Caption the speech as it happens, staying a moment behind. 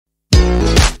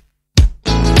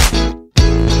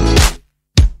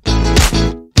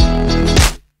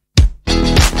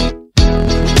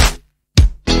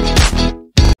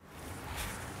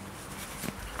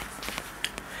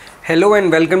Hello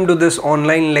and welcome to this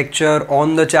online lecture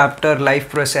on the chapter life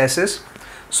processes.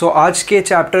 सो आज के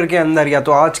chapter के अंदर या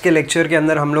तो आज के लेक्चर के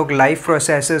अंदर हम लोग लाइफ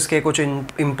प्रोसेसेस के कुछ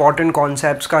इंपॉर्टेंट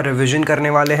कॉन्सेप्ट्स का रिवीजन करने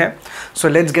वाले हैं। So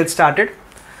let's get started.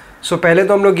 सो पहले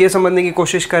तो हम लोग ये समझने की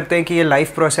कोशिश करते हैं कि ये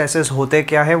लाइफ प्रोसेसेस होते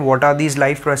क्या है, what are these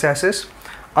life processes.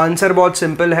 Answer बहुत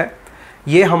सिंपल है,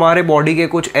 ये हमारे बॉडी के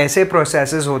कुछ ऐसे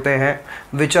प्रोसेसेस होते हैं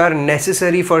which are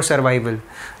necessary for survival.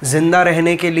 ज़िंदा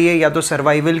रहने के लिए या तो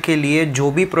सर्वाइवल के लिए जो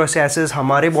भी प्रोसेसेस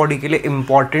हमारे बॉडी के लिए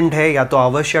इम्पॉर्टेंट है या तो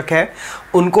आवश्यक है,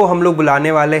 उनको हम लोग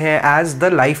बुलाने वाले हैं एज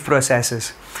द लाइफ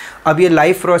प्रोसेसेस। अब ये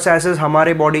लाइफ प्रोसेसेस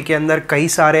हमारे बॉडी के अंदर कई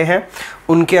सारे हैं।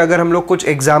 उनके अगर हम लोग कुछ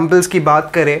एग्जाम्पल्स की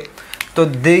बात करें तो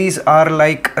these are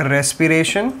like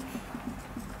respiration,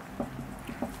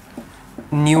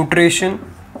 nutrition,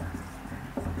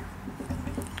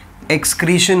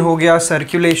 excretion हो गया,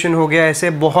 सर्कुलेशन हो गया। ऐसे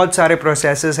बहुत सारे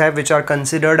प्रोसेसेस हैं which are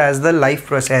considered as the life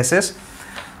processes.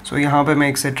 सो यहाँ पे मैं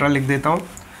एक्सेट्रा लिख देता हूँ।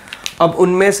 अब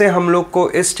उनमें से हम लोग को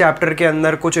इस चैप्टर के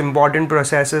अंदर कुछ इंपॉर्टेंट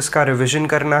प्रोसेसेस का रिविजन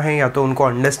करना है या तो उनको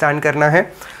अंडरस्टैंड करना है।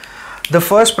 द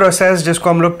फर्स्ट प्रोसेस जिसको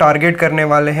हम लोग टारगेट करने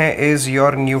वाले हैं इज़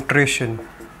योर न्यूट्रिशन।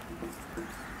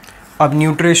 अब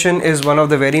nutrition is one of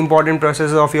the very important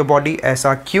process of your body.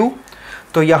 ऐसा क्यों?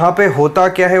 तो यहाँ पे होता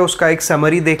क्या है उसका एक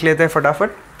समरी देख लेते हैं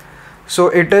फटाफट। So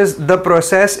it is the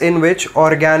process in which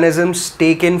organisms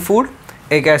take in food।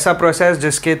 एक ऐसा प्रोसेस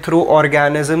जिसके थ्रू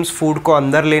ऑर्गेनिजम्स फूड को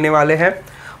अंदर लेने वाले हैं।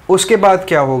 उसके बाद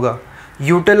क्या होगा?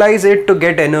 Utilise it to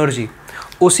get energy.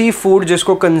 उसी फूड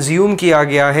जिसको कंज्यूम किया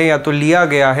गया है या तो लिया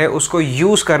गया है उसको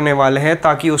यूज़ करने वाले हैं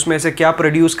ताकि उसमें से क्या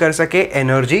प्रोड्यूस कर सके?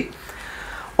 एनर्जी।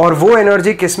 और वो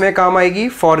एनर्जी किस में काम आएगी?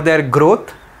 For their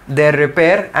growth, there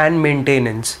repair and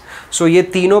maintenance. सो ये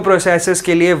तीनों प्रोसेसेस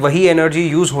के लिए वही एनर्जी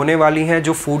यूज़ होने वाली है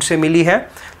जो फूड से मिली है।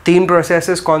 तीन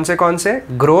प्रोसेसेस कौन से?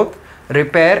 Growth,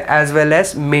 repair as well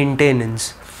as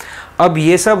maintenance. अब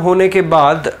ये सब होने के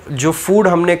बाद जो फूड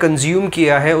हमने कंज्यूम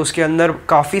किया है उसके अंदर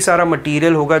काफ़ी सारा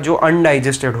मटेरियल होगा जो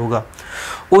अनडाइजेस्टेड होगा।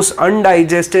 उस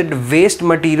अनडाइजेस्टेड वेस्ट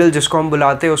मटेरियल जिसको हम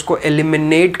बुलाते हैं उसको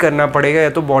एलिमिनेट करना पड़ेगा या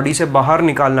तो बॉडी से बाहर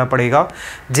निकालना पड़ेगा,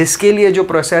 जिसके लिए जो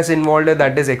प्रोसेस इन्वॉल्व है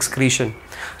that is excretion.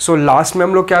 So last में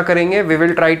हम लोग क्या करेंगे? We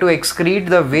will try to excrete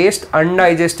the waste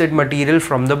undigested material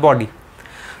from the body.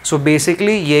 So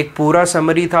basically ये एक पूरा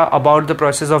समरी था about the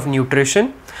process of nutrition.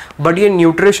 But ये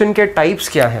न्यूट्रिशन के टाइप्स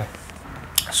क्या है?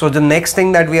 So the next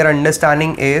thing that we are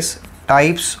understanding is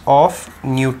types of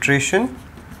nutrition.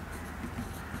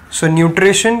 So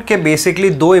nutrition के basically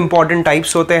दो इंपॉर्टेंट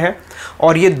टाइप्स होते हैं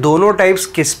और ये दोनों टाइप्स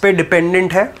किस पे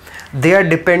डिपेंडेंट है? They are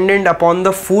dependent upon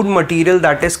the food material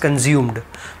that is consumed.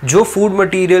 जो फूड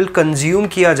मटेरियल कंज्यूम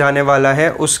किया जाने वाला है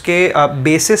उसके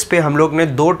बेसिस पे हम लोग ने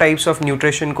दो टाइप्स ऑफ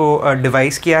न्यूट्रिशन को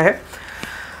डिवाइस किया है।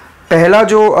 पहला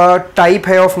जो टाइप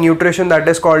है of nutrition that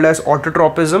is called as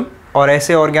ऑटोट्रोपिज्म, और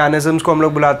ऐसे ऑर्गेनिजम्स को हम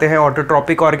लोग बुलाते हैं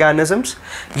ऑटोट्रॉपिक ऑर्गेनिजम्स।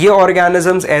 ये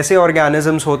ऑर्गेनिजम्स ऐसे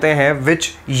ऑर्गेनिजम्स होते हैं विच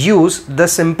use the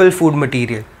simple food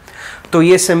material. तो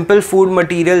ये सिंपल फूड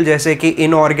मटेरियल जैसे कि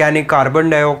inorganic carbon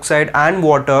dioxide and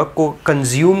water को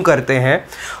कंज्यूम करते हैं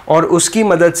और उसकी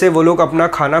मदद से वो लोग अपना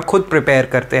खाना खुद प्रिपेयर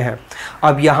करते हैं।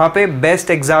 अब यहाँ पे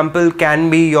best example can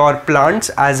be your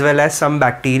plants as well as some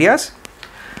bacterias.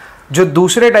 जो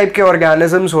दूसरे टाइप के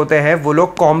ऑर्गेनिजम्स होते हैं वो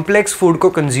लोग कॉम्प्लेक्स फूड को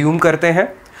कंज्यूम करते हैं।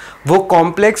 वो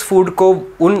कॉम्प्लेक्स फूड को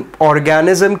उन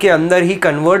ऑर्गेनिज्म के अंदर ही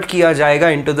कन्वर्ट किया जाएगा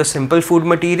into the simple food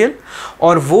material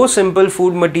और वो सिंपल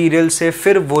फूड मटेरियल से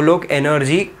फिर वो लोग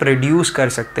एनर्जी प्रोड्यूस कर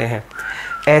सकते हैं।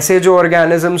 ऐसे जो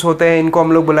ऑर्गेनिजम्स होते हैं इनको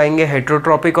हम लोग बुलाएंगे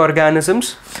हेटेरोट्रॉपिक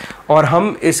ऑर्गेनिजम्स और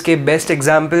हम इसके बेस्ट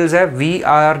एग्जाम्पल्स है। We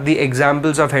are the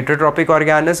examples of heterotrophic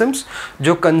organisms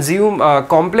जो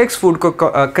कॉम्प्लेक्स फूड को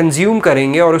कंज्यूम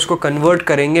करेंगे और उसको कन्वर्ट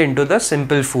करेंगे इनटू द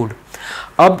सिंपल फूड।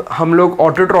 अब हम लोग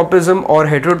ऑटोट्रोपिज्म और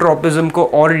हेटेरोट्रॉपिज्म को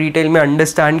और डिटेल में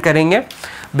अंडरस्टैंड करेंगे।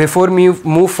 Before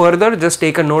move further just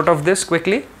take a note of this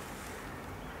quickly.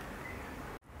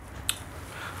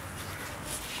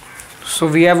 So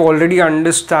we have already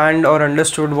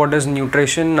understood what is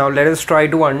nutrition. Now let us try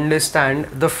to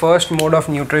understand the first mode of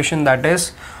nutrition, that is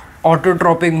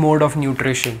autotrophic mode of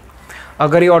nutrition.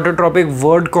 अगर ये autotrophic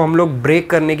word को हम लोग break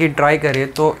करने की try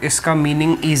करें तो इसका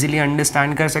मीनिंग ईजिली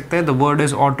अंडरस्टैंड कर सकते हैं। The word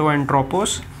is auto and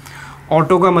ट्रोपोस।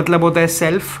 Auto का मतलब होता है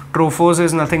self, ट्रोफोस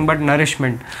is nothing but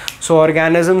nourishment. So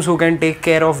organisms who can take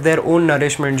care of their own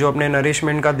nourishment, जो अपने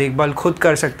नरिशमेंट का देखभाल खुद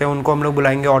कर सकते हैं, उनको हम लोग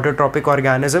बुलाएंगे ऑटोट्रॉपिक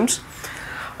ऑर्गेनिजम्स।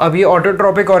 अब ये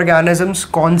ऑटोट्रॉपिक ऑर्गेनिजम्स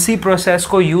कौन सी प्रोसेस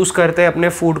को यूज़ करते हैं अपने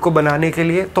फूड को बनाने के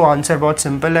लिए? तो आंसर बहुत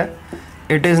सिंपल है,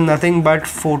 it is nothing but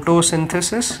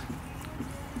photosynthesis.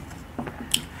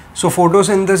 So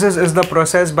photosynthesis is the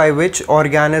process by which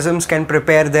organisms can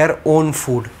prepare their own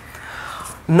food.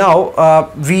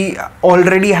 Now we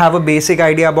already have a basic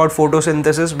idea about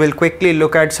photosynthesis. We'll quickly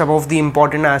look at some of the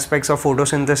important aspects of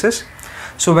photosynthesis.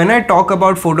 So when I talk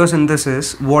about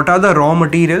photosynthesis, what are the raw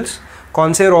materials?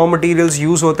 कौन से raw materials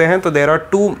use होते हैं? तो there are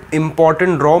two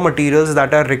important raw materials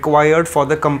that are required for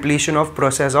the completion of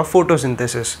process of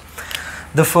photosynthesis.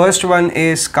 The first one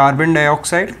is carbon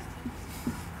dioxide.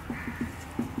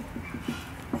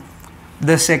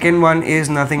 The second one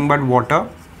is nothing but water.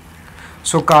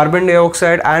 So carbon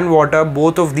dioxide and water,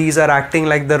 both of these are acting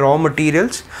like the raw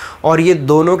materials, और ये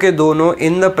दोनों के दोनों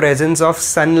in the presence of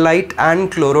sunlight and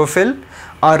chlorophyll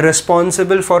are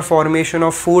responsible for formation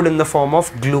of food in the form of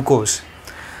glucose.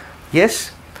 Yes,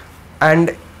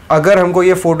 and अगर हमको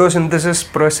ये photosynthesis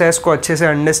process को अच्छे से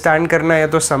understand करना है या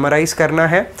तो summarize करना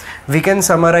है, we can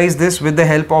summarize this with the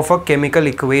help of a chemical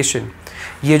equation.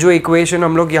 ये जो इक्वेशन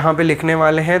हम लोग यहाँ पे लिखने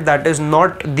वाले हैं, that is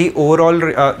not the overall,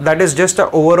 that is just a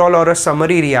overall और अ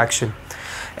समरी रिएक्शन.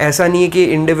 ऐसा नहीं है कि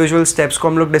इंडिविजुअल स्टेप्स को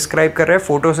हम लोग डिस्क्राइब कर रहे हैं.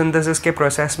 फोटोसिंथेसिस के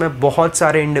प्रोसेस में बहुत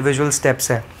सारे इंडिविजुअल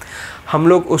स्टेप्स हैं, हम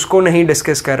लोग उसको नहीं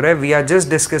डिस्कस कर रहे हैं. We are just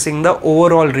discussing the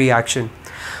overall reaction.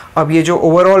 अब ये जो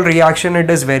overall reaction,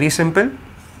 it is very simple.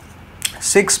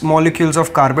 6 molecules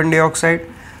of carbon dioxide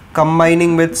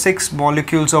combining with 6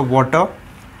 molecules of water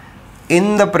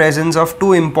in the presence of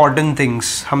 2 important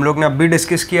things. हम लोग ने अभी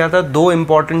डिस्कस किया था 2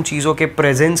 इम्पॉर्टेंट चीज़ों के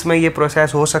प्रेजेंस में ये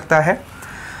प्रोसेस हो सकता है.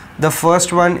 The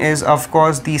first one is of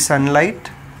course the sunlight.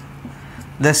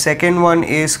 The second one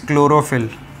is chlorophyll.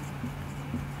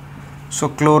 So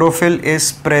chlorophyll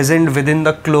is present with in the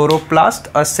chloroplast,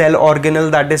 a cell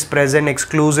organelle that is present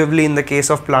exclusively in the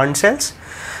case of plant cells,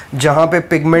 जहाँ पे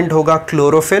pigment होगा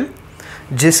chlorophyll,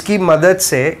 जिसकी मदद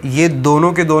से ये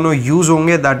दोनों के दोनों यूज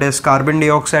होंगे, that is carbon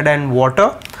dioxide and water,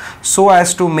 so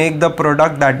as to make the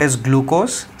product that is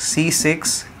glucose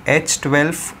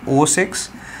C6H12O6,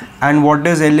 and what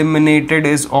is eliminated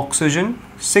is oxygen.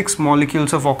 6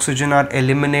 molecules of oxygen are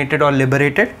eliminated or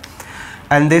liberated,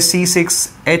 and this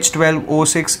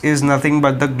C6H12O6 is nothing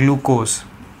but the glucose.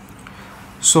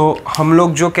 सो हम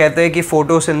लोग जो कहते हैं कि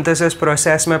photosynthesis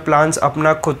process में plants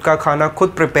अपना खुद का खाना खुद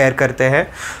प्रिपेयर करते हैं,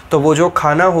 तो वो जो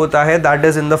खाना होता है that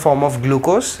is in the form of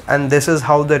glucose, and this is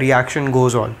how the reaction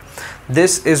goes on.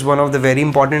 This is one of the very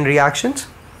important reactions.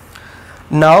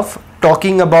 Now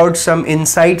talking about some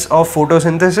insights of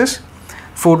photosynthesis.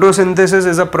 Photosynthesis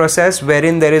is a process where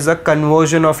in there is a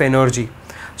conversion of energy.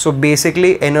 So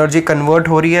basically energy convert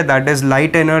हो रही है, that is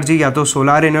light energy या तो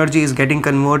solar energy is getting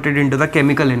converted into the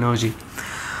chemical energy.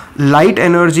 Light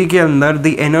energy के अंदर the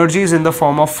energy is in the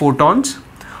form of photons,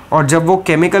 और जब वो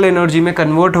केमिकल एनर्जी में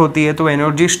कन्वर्ट होती है तो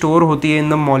एनर्जी स्टोर होती है in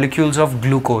the molecules of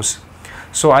glucose.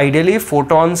 So ideally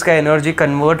photons का एनर्जी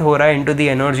कन्वर्ट हो रहा है into the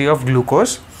energy of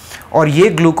glucose, और ये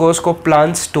ग्लूकोज को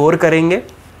प्लांट स्टोर करेंगे.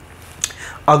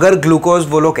 अगर ग्लूकोज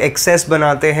वो लोग एक्सेस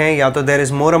बनाते हैं या तो there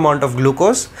is more amount of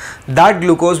glucose, that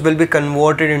glucose will be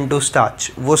converted into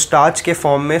starch. वो स्टार्च के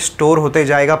फॉर्म में स्टोर होते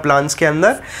जाएगा प्लांट्स के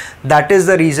अंदर. That is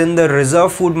the reason the reserve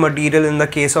food material in the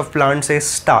case of plants is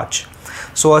starch.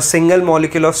 So a single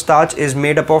molecule of starch is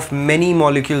made up of many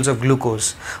molecules of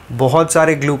glucose. बहुत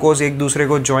सारे glucose एक दूसरे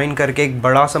को join करके एक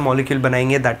बड़ा सा molecule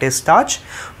बनाएंगे, that is starch,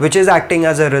 which is acting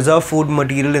as a reserve food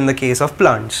material in the case of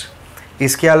plants.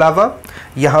 इसके अलावा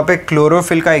यहाँ पे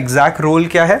क्लोरोफिल का एग्जैक्ट रोल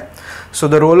क्या है? So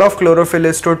the role of chlorophyll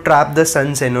is to trap the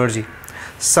sons energy.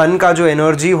 सन का जो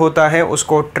एनर्जी होता है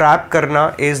उसको ट्रैप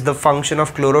करना is the function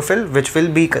of chlorophyll, which will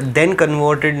be then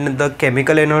converted in the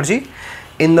chemical energy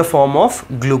in the form of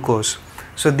glucose.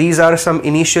 So these are some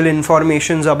initial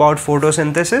informations about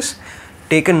photosynthesis.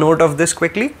 Take a note of this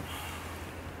quickly.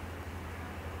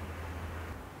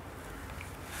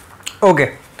 Okay,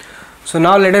 so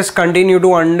now let us continue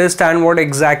to understand what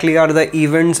exactly are the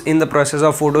events in the process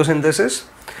of photosynthesis.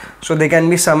 So they can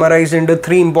be summarized into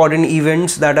 3 important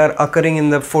events that are occurring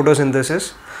in the photosynthesis.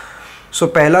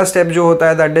 So पहला step जो होता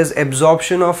है that is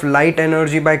absorption of light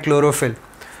energy by chlorophyll.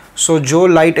 So जो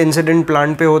light incident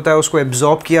plant पे होता है उसको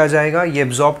absorb किया जाएगा. ये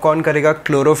एब्जॉर्ब कौन करेगा?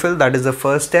 Chlorophyll. That is the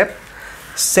first step.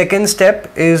 Second step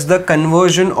is the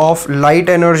conversion of light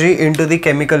energy into the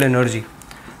chemical energy.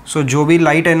 सो जो भी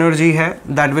लाइट एनर्जी है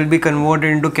that will be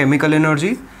converted into chemical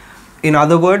energy. In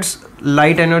other words,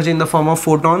 light energy in the form of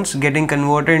photons getting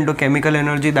converted into chemical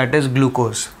energy, that is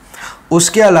glucose.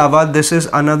 उसके अलावा this is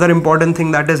another important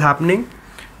thing that is happening,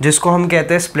 जिसको हम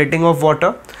कहते हैं splitting of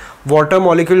water. Water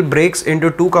molecule breaks into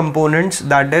 2 components,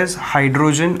 that is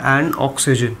hydrogen and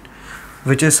oxygen,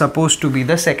 which is supposed to be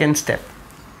the second step.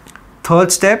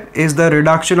 Third step is the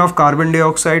reduction of carbon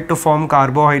dioxide to form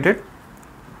carbohydrate.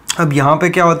 अब यहाँ पे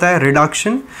क्या होता है?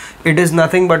 Reduction. It is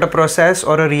nothing but a process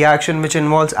or a reaction which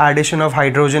involves addition of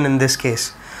hydrogen in this case.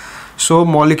 So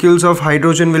molecules of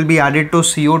hydrogen will be added to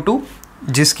CO2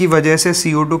 जिसकी वजह से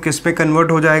CO2 किस पे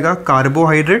कन्वर्ट हो जाएगा,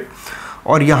 कार्बोहाइड्रेट,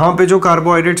 और यहाँ पे जो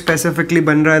कार्बोहाइड्रेट स्पेसिफिकली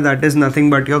बन रहा है that is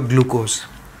nothing but your glucose.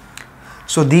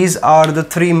 So these are the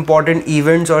three important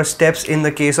events or steps in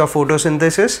the case of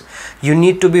photosynthesis. You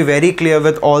need to be very clear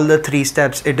with all the three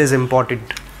steps. It is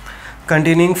important.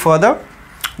 Continuing further,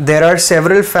 there are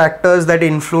several factors that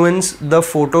influence the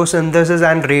photosynthesis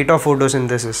and rate of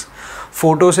photosynthesis.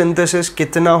 Photosynthesis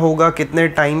कितना होगा, कितने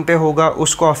time पे होगा,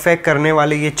 उसको affect करने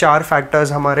वाले ये 4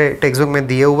 factors हमारे टेक्स्ट बुक में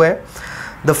दिए हुए हैं.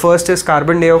 The first is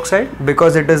carbon dioxide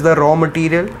because it is the raw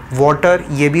material. Water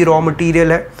ये भी raw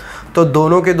material है, तो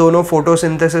दोनों के दोनों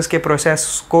फोटोसिंथेसिस के प्रोसेस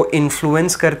को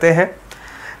इन्फ्लुएंस करते हैं.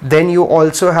 Then you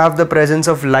also have the presence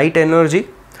of light energy.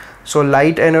 So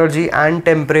light energy and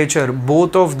temperature,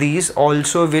 both of these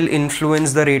also will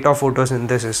influence the rate of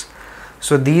photosynthesis.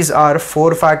 So these are 4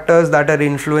 factors that are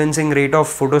influencing rate of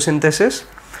photosynthesis.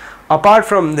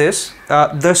 Apart from this,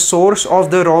 the source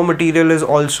of the raw material is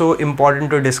also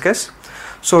important to discuss.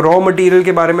 So raw material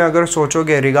के बारे में अगर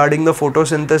सोचोगे regarding the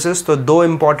photosynthesis, तो 2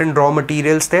 important raw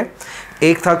materials थे.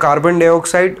 एक था carbon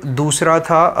dioxide, दूसरा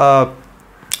था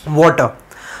वाटर.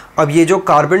 अब ये जो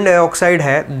कार्बन डाइऑक्साइड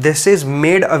है, this is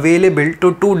made available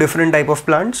to 2 different type of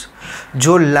plants.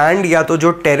 जो लैंड या तो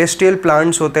जो टेरेस्ट्रियल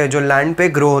प्लांट्स होते हैं, जो लैंड पे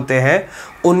ग्रो होते हैं,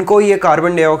 उनको ये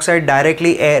कार्बन डाइऑक्साइड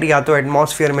डायरेक्टली एयर या तो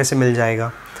एटमॉस्फेयर में से मिल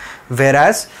जाएगा.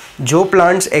 Whereas जो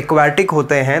plants aquatic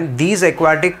होते हैं, these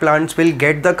aquatic plants will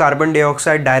get the carbon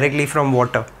dioxide directly from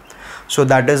water. So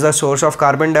that is the source of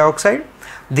carbon dioxide.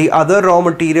 The other raw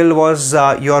material was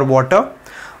your water.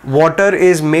 Water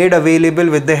is made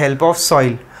available with the help of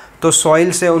soil. तो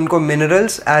soil से उनको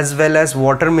minerals as well as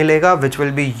water मिलेगा, which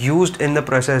will be used in the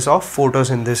process of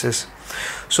photosynthesis.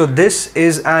 So this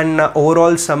is an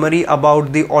overall summary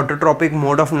about the autotrophic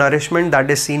mode of nourishment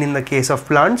that is seen in the case of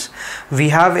plants. We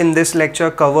have in this lecture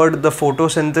covered the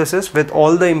photosynthesis with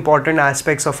all the important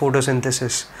aspects of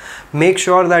photosynthesis. Make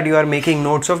sure that you are making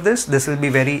notes of this. This will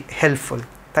be very helpful.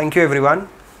 Thank you everyone.